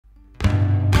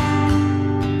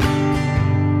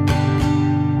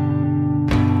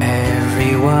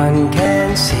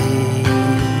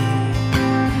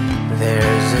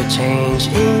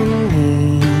change in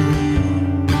me.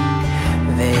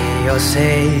 They all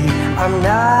say I'm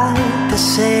not the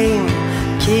same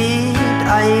kid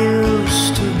I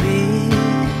used to be.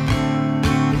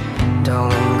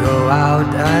 Don't go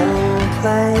out and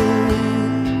play,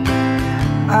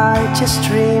 I just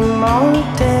dream all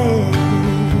day.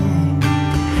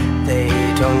 They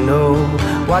don't know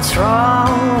what's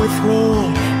wrong with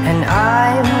me, and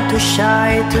I'm too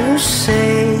shy to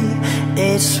say.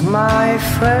 It's my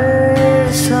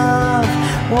first love,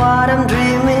 what I'm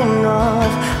dreaming of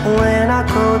when I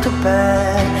go to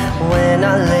bed, when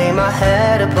I lay my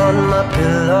head upon my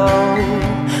pillow.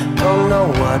 Don't know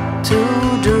what to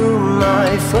do, my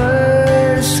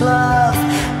first love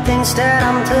thinks that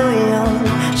I'm too young,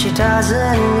 she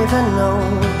doesn't even know.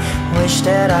 Wish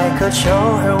that I could show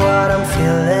her what I'm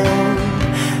feeling,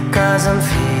 'cause I'm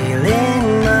feeling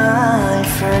my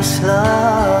first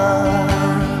love.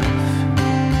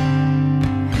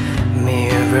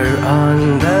 Mirror on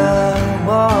the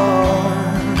wall,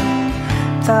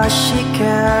 does she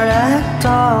care at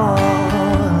all?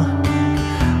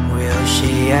 Will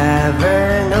she ever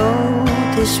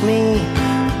notice me?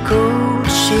 Could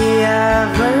she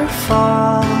ever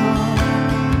fall?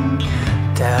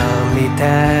 Tell me,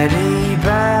 teddy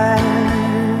bear,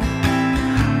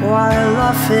 why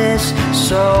love is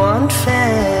so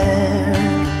unfair?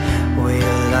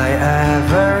 Will I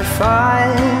ever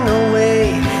find a way,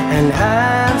 an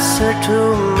answer to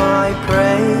my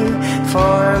prayer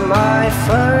for my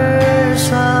first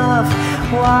love?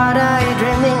 What I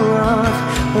dreaming of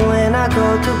when I go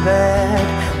to bed,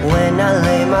 when I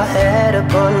lay my head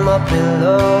upon my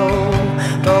pillow.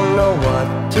 Don't know what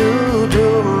to do,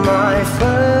 my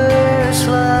first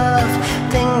love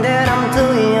think that I'm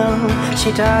too young,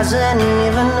 she doesn't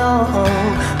even know.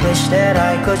 Wish that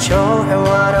I could show her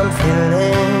what I'm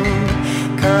feeling,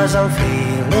 'cause I'm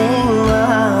feeling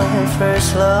my first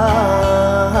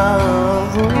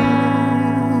love.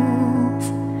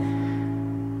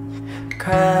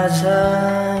 'Cause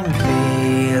I'm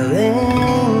feeling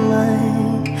my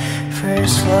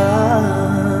first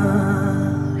love.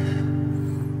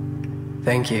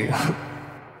 Thank you.